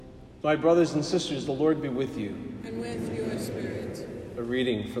My brothers and sisters, the Lord be with you. And with your spirit. A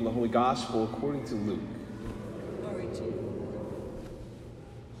reading from the Holy Gospel according to Luke. Glory to you.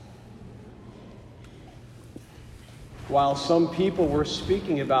 While some people were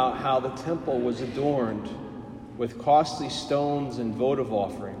speaking about how the temple was adorned with costly stones and votive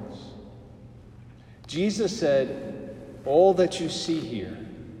offerings, Jesus said, "All that you see here,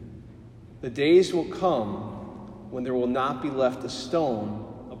 the days will come when there will not be left a stone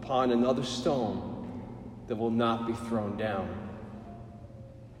upon another stone that will not be thrown down."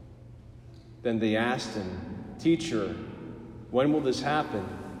 Then they asked him, "Teacher, when will this happen?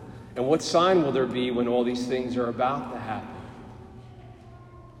 And what sign will there be when all these things are about to happen?"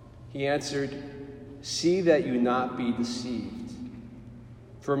 He answered, "See that you not be deceived.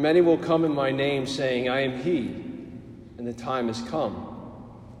 For many will come in my name, saying, 'I am he,' and the time has come.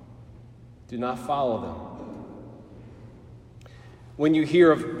 Do not follow them. When you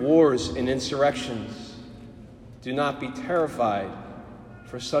hear of wars and insurrections, do not be terrified,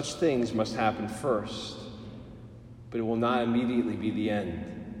 for such things must happen first, but it will not immediately be the end."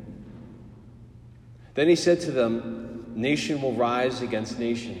 Then he said to them, "Nation will rise against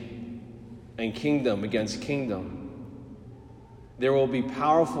nation, and kingdom against kingdom. There will be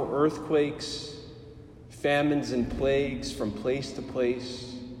powerful earthquakes, famines and plagues from place to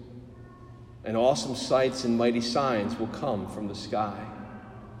place, and awesome sights and mighty signs will come from the sky."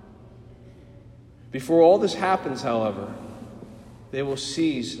 Before all this happens, however, they will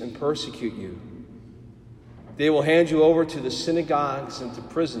seize and persecute you. They will hand you over to the synagogues and to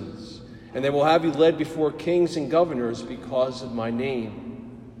prisons, and they will have you led before kings and governors because of my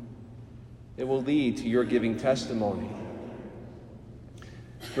name. It will lead to your giving testimony.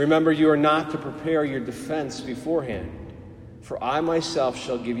 Remember, you are not to prepare your defense beforehand, for I myself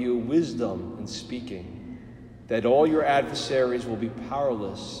shall give you wisdom in speaking, that all your adversaries will be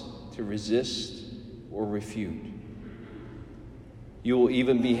powerless to resist or refute. You will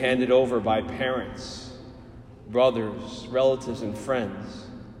even be handed over by parents, brothers, relatives, and friends,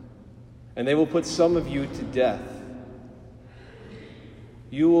 and they will put some of you to death.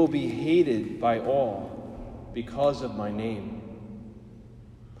 You will be hated by all because of my name,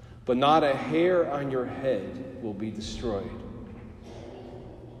 but not a hair on your head will be destroyed.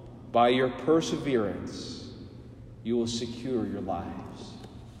 By your perseverance, you will secure your lives."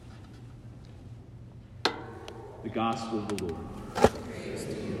 The Gospel of the Lord. Praise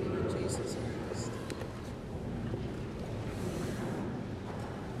to you, Lord Jesus Christ.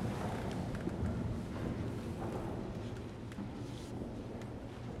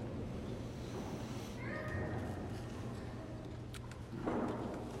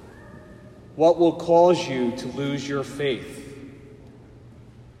 What will cause you to lose your faith?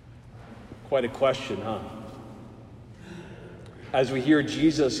 Quite a question, huh? As we hear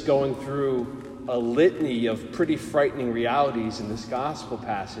Jesus going through a litany of pretty frightening realities in this gospel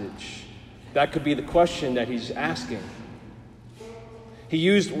passage, that could be the question that he's asking. He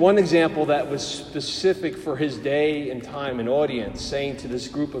used one example that was specific for his day and time and audience, saying to this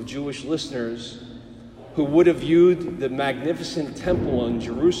group of Jewish listeners who would have viewed the magnificent temple in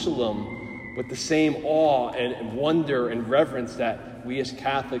Jerusalem with the same awe and wonder and reverence that we as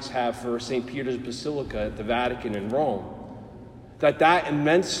Catholics have for St. Peter's Basilica at the Vatican in Rome, that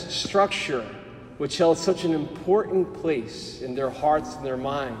immense structure, which held such an important place in their hearts and their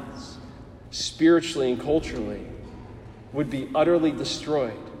minds, spiritually and culturally, would be utterly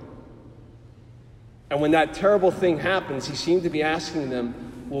destroyed. And when that terrible thing happens, he seemed to be asking them,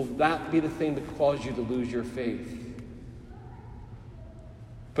 will that be the thing that caused you to lose your faith?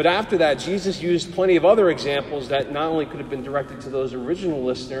 But after that, Jesus used plenty of other examples that not only could have been directed to those original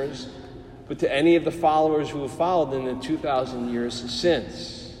listeners, but to any of the followers who have followed in the 2,000 years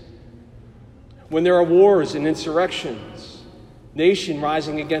since. When there are wars and insurrections, nation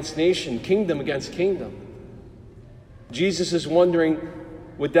rising against nation, kingdom against kingdom, Jesus is wondering,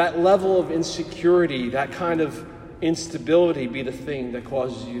 would that level of insecurity, that kind of instability be the thing that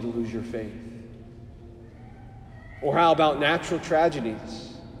causes you to lose your faith? Or how about natural tragedies?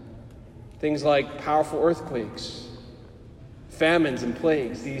 Things like powerful earthquakes, famines and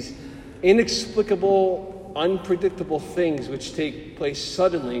plagues, these inexplicable, unpredictable things which take place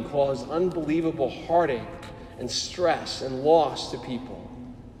suddenly and cause unbelievable heartache and stress and loss to people,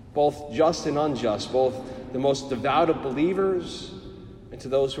 both just and unjust, both the most devout of believers and to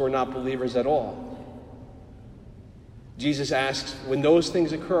those who are not believers at all. Jesus asks, when those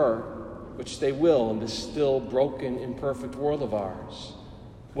things occur, which they will in this still broken, imperfect world of ours,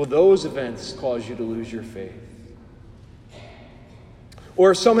 will those events cause you to lose your faith?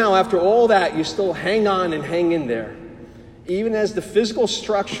 Or somehow after all that, you still hang on and hang in there. Even as the physical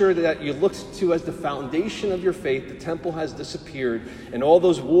structure that you looked to as the foundation of your faith, the temple has disappeared, and all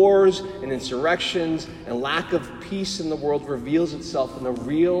those wars and insurrections and lack of peace in the world reveals itself in a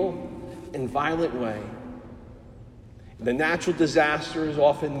real and violent way. The natural disasters,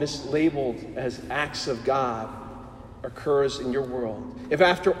 often mislabeled as acts of God, occurs in your world. If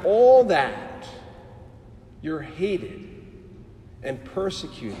after all that, you're hated and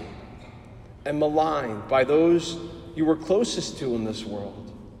persecuted and maligned by those you were closest to in this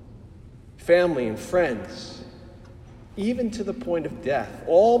world, family and friends, even to the point of death,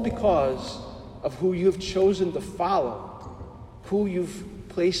 all because of who you've chosen to follow, who you've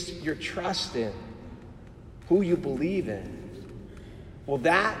placed your trust in, who you believe in, will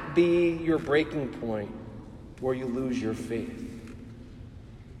that be your breaking point where you lose your faith?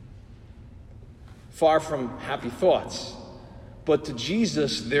 Far from happy thoughts. But to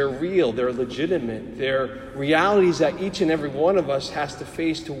Jesus, they're real, they're legitimate, they're realities that each and every one of us has to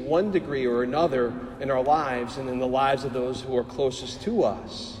face to one degree or another in our lives and in the lives of those who are closest to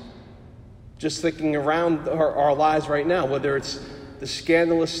us. Just thinking around our lives right now, whether it's the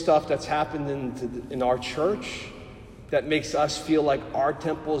scandalous stuff that's happened in our church that makes us feel like our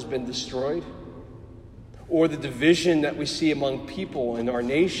temple has been destroyed, or the division that we see among people in our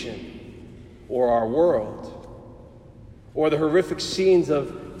nation or our world, or the horrific scenes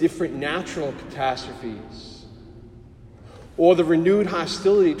of different natural catastrophes, or the renewed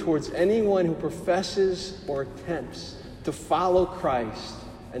hostility towards anyone who professes or attempts to follow Christ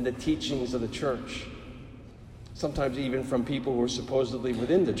and the teachings of the church, sometimes even from people who are supposedly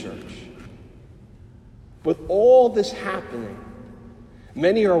within the church. With all this happening,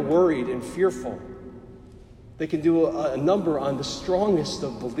 many are worried and fearful. They can do a number on the strongest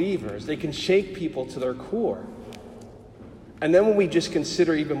of believers. They can shake people to their core. And then when we just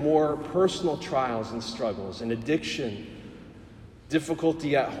consider even more personal trials and struggles, an addiction,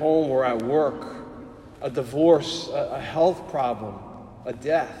 difficulty at home or at work, a divorce, a health problem, a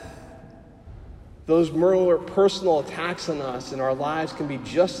death, those more personal attacks on us in our lives can be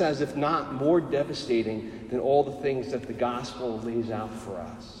just as, if not more devastating than all the things that the gospel lays out for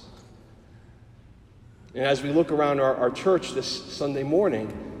us. And as we look around our church this Sunday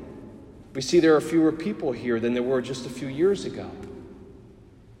morning, we see there are fewer people here than there were just a few years ago.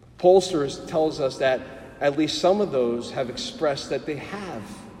 Pollsters tells us that at least some of those have expressed that they have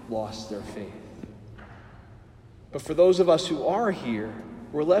lost their faith. But for those of us who are here,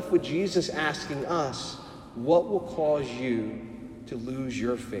 we're left with Jesus asking us, what will cause you to lose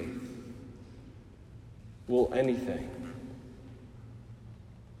your faith? Will anything?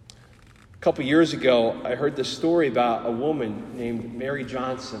 A couple years ago, I heard this story about a woman named Mary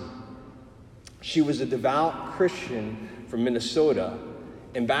Johnson. She was a devout Christian from Minnesota,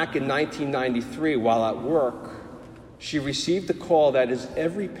 and back in 1993, while at work, she received a call that is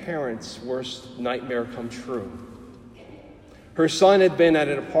every parent's worst nightmare come true. Her son had been at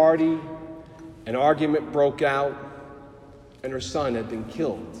a party, an argument broke out, and her son had been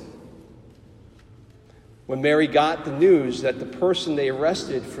killed. When Mary got the news that the person they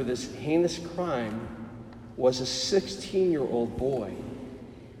arrested for this heinous crime was a 16-year-old boy,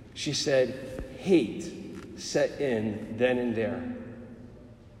 she said, hate set in then and there.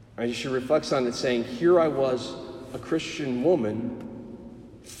 And she reflects on it saying, here I was, a Christian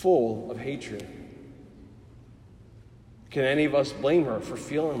woman, full of hatred. Can any of us blame her for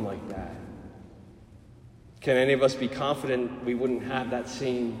feeling like that? Can any of us be confident we wouldn't have that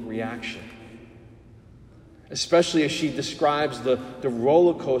same reaction? Especially as she describes the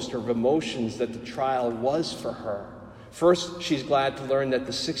roller coaster of emotions that the trial was for her. First, she's glad to learn that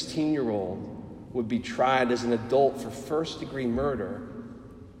the 16-year-old would be tried as an adult for first-degree murder,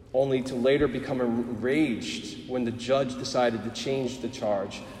 only to later become enraged when the judge decided to change the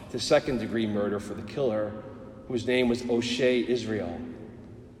charge to second-degree murder for the killer, whose name was O'Shea Israel,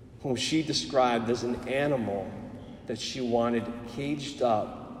 whom she described as an animal that she wanted caged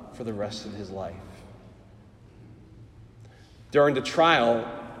up for the rest of his life. During the trial,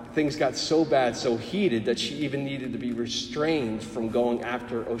 things got so bad, so heated, that she even needed to be restrained from going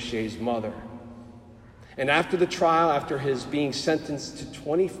after O'Shea's mother. And after the trial, after his being sentenced to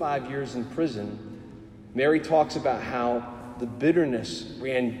 25 years in prison, Mary talks about how the bitterness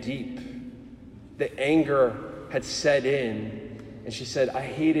ran deep. The anger had set in. And she said, I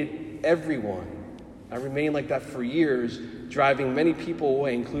hated everyone. I remained like that for years, driving many people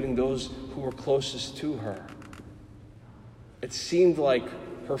away, including those who were closest to her. It seemed like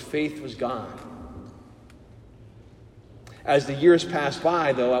her faith was gone. As the years passed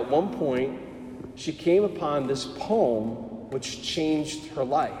by, though, at one point, she came upon this poem which changed her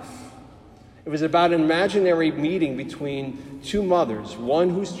life. It was about an imaginary meeting between two mothers, one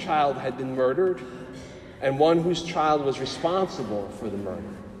whose child had been murdered and one whose child was responsible for the murder.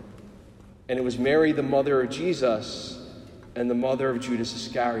 And it was Mary, the mother of Jesus, and the mother of Judas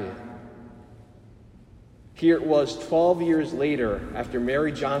Iscariot. Here it was 12 years later, after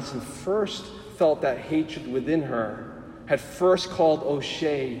Mary Johnson first felt that hatred within her, had first called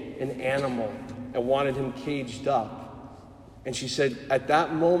O'Shea an animal and wanted him caged up. And she said at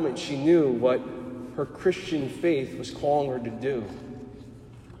that moment she knew what her Christian faith was calling her to do.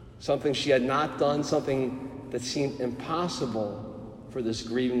 Something she had not done, something that seemed impossible for this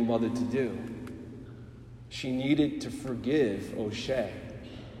grieving mother to do. She needed to forgive O'Shea.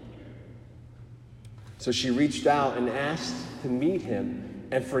 So she reached out and asked to meet him,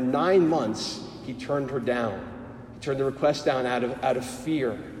 and for 9 months he turned her down. He turned the request down out of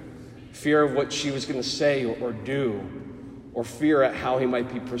fear of what she was going to say or do, or fear at how he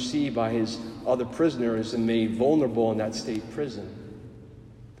might be perceived by his other prisoners and made vulnerable in that state prison.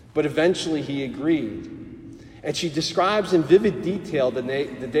 But eventually he agreed. And she describes in vivid detail the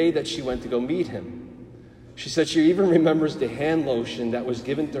day that she went to go meet him. She said she even remembers the hand lotion that was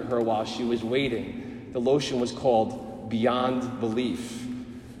given to her while she was waiting. The lotion was called Beyond Belief,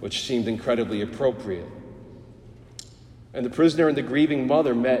 which seemed incredibly appropriate. And the prisoner and the grieving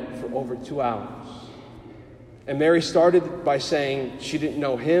mother met for over 2 hours. And Mary started by saying she didn't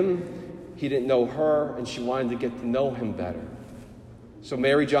know him, he didn't know her, and she wanted to get to know him better. So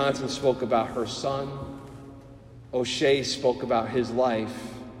Mary Johnson spoke about her son. O'Shea spoke about his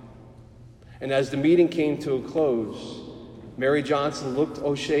life. And as the meeting came to a close, Mary Johnson looked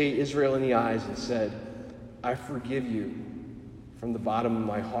O'Shea Israel in the eyes and said, "I forgive you from the bottom of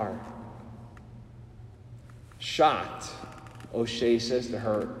my heart." Shocked, O'Shea says to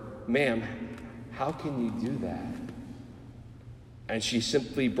her, "Ma'am, how can you do that?" And she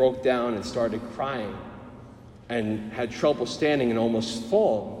simply broke down and started crying and had trouble standing and almost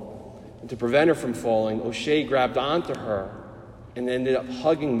fall. And to prevent her from falling, O'Shea grabbed onto her and ended up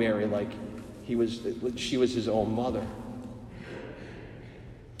hugging Mary like she was his own mother.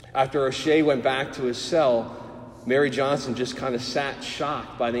 After O'Shea went back to his cell, Mary Johnson just kind of sat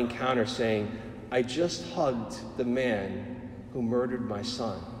shocked by the encounter, saying, "I just hugged the man who murdered my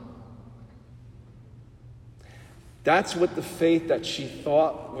son." That's what the faith that she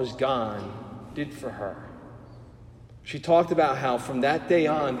thought was gone did for her. She talked about how from that day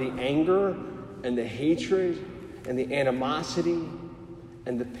on, the anger and the hatred and the animosity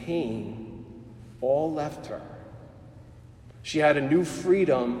and the pain all left her. She had a new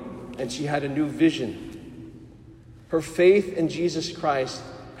freedom and she had a new vision. Her faith in Jesus Christ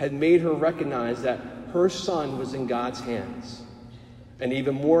had made her recognize that her son was in God's hands. And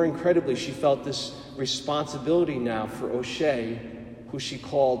even more incredibly, she felt this responsibility now for O'Shea, who she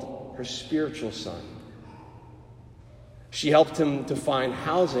called her spiritual son. She helped him to find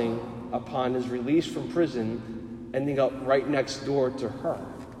housing upon his release from prison, ending up right next door to her.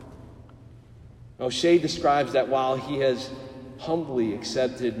 O'Shea describes that while he has humbly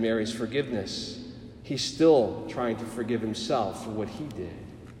accepted Mary's forgiveness, he's still trying to forgive himself for what he did.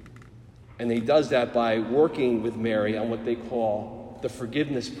 And he does that by working with Mary on what they call the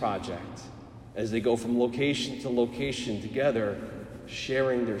Forgiveness Project, as they go from location to location together,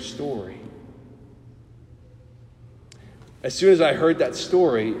 sharing their story. As soon as I heard that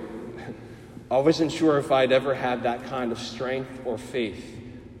story, I wasn't sure if I'd ever have that kind of strength or faith.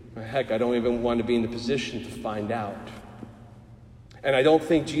 Heck, I don't even want to be in the position to find out. And I don't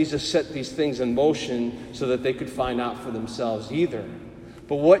think Jesus set these things in motion so that they could find out for themselves either.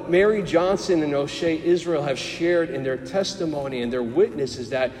 But what Mary Johnson and O'Shea Israel have shared in their testimony and their witness is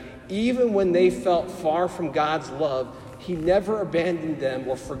that even when they felt far from God's love, He never abandoned them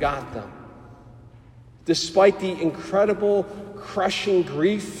or forgot them. Despite the incredible, crushing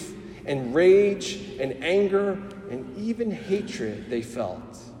grief and rage and anger and even hatred they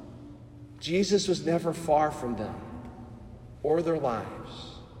felt, Jesus was never far from them or their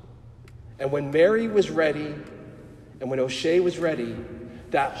lives. And when Mary was ready and when O'Shea was ready,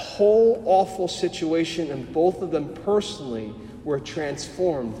 that whole awful situation and both of them personally were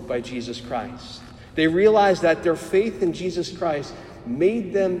transformed by Jesus Christ. They realized that their faith in Jesus Christ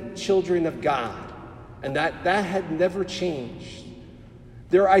made them children of God, and that had never changed.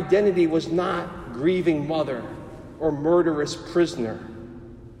 Their identity was not grieving mother or murderous prisoner.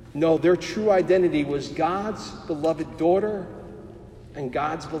 No, their true identity was God's beloved daughter and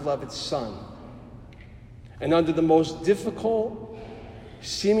God's beloved son. And under the most difficult,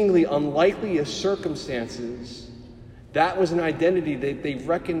 seemingly unlikely of circumstances, that was an identity that they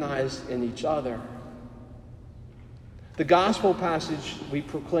recognized in each other. The gospel passage we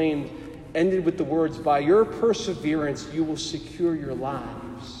proclaimed ended with the words, "By your perseverance, you will secure your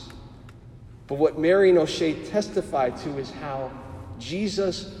lives." But what Mary and O'Shea testified to is how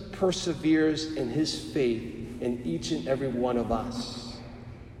Jesus perseveres in his faith in each and every one of us.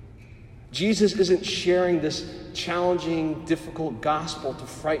 Jesus isn't sharing this challenging, difficult gospel to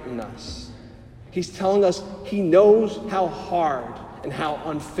frighten us. He's telling us he knows how hard and how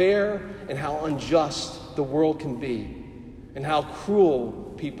unfair and how unjust the world can be, and how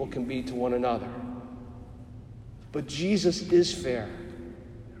cruel people can be to one another. But Jesus is fair.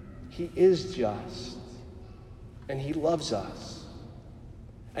 He is just. And he loves us.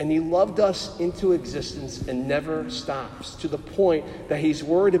 And he loved us into existence and never stops, to the point that he's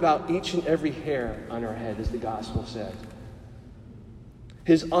worried about each and every hair on our head, as the gospel said.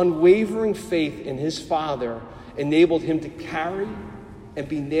 His unwavering faith in his Father enabled him to carry and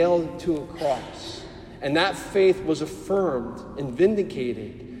be nailed to a cross. And that faith was affirmed and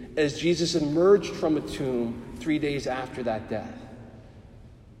vindicated as Jesus emerged from a tomb 3 days after that death.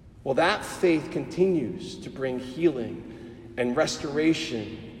 Well, that faith continues to bring healing and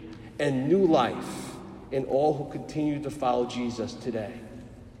restoration and new life in all who continue to follow Jesus today.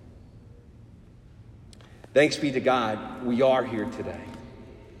 Thanks be to God, we are here today,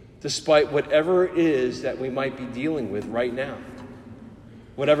 despite whatever it is that we might be dealing with right now.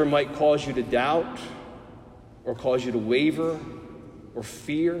 Whatever might cause you to doubt, or cause you to waver, or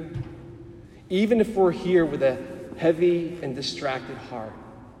fear. Even if we're here with a heavy and distracted heart,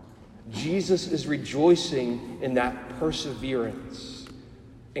 Jesus is rejoicing in that perseverance,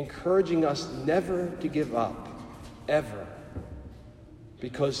 encouraging us never to give up, ever,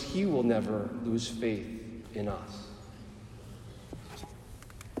 because he will never lose faith in us.